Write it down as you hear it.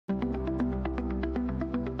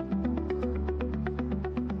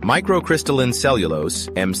Microcrystalline cellulose,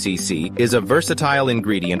 MCC, is a versatile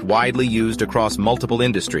ingredient widely used across multiple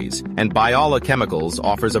industries, and Biolla Chemicals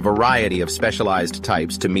offers a variety of specialized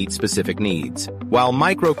types to meet specific needs. While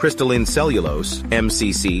microcrystalline cellulose,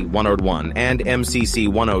 MCC 101 and MCC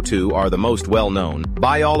 102 are the most well-known,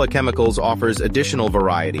 Biolla Chemicals offers additional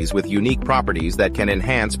varieties with unique properties that can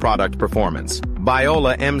enhance product performance.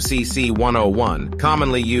 Biolla MCC 101,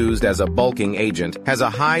 commonly used as a bulking agent, has a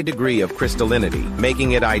high degree of crystallinity,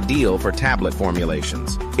 making it ideal for tablet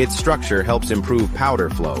formulations. Its structure helps improve powder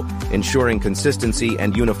flow, ensuring consistency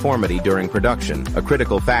and uniformity during production, a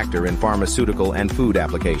critical factor in pharmaceutical and food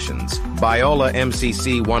applications. Biolla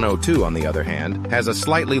MCC 102, on the other hand, has a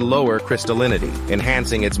slightly lower crystallinity,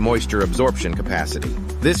 enhancing its moisture absorption capacity.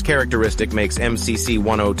 This characteristic makes MCC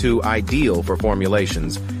 102 ideal for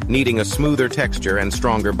formulations needing a smoother texture and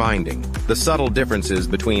stronger binding. The subtle differences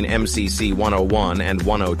between MCC 101 and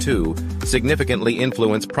 102 significantly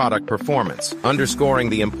influence product performance, underscoring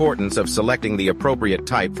the importance of selecting the appropriate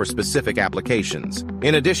type for specific applications.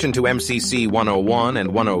 In addition to MCC 101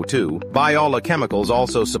 and 102, Biolla Chemicals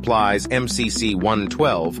also supplies MCC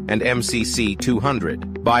 112 and MCC 200.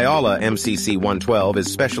 Biolla MCC 112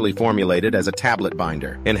 is specially formulated as a tablet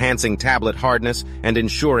binder, enhancing tablet hardness and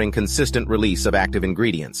ensuring consistent release of active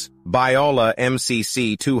ingredients. Biolla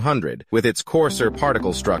MCC 200, with its coarser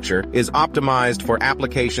particle structure, is optimized for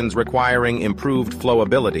applications requiring improved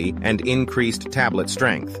flowability and increased tablet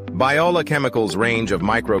strength. Biolla Chemicals' range of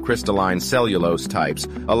microcrystalline cellulose types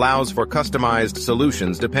allows for customized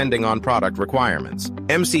solutions depending on product requirements.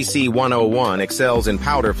 MCC 101 excels in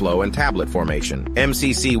powder flow and tablet formation.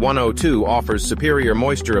 MCC 102 offers superior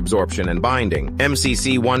moisture absorption and binding.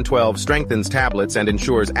 MCC 112 strengthens tablets and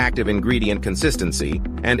ensures active ingredient consistency.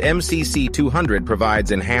 And MCC 200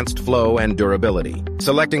 provides enhanced flow and durability.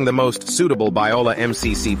 Selecting the most suitable Biolla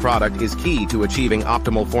MCC product is key to achieving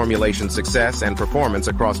optimal formulation success and performance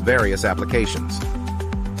across various applications.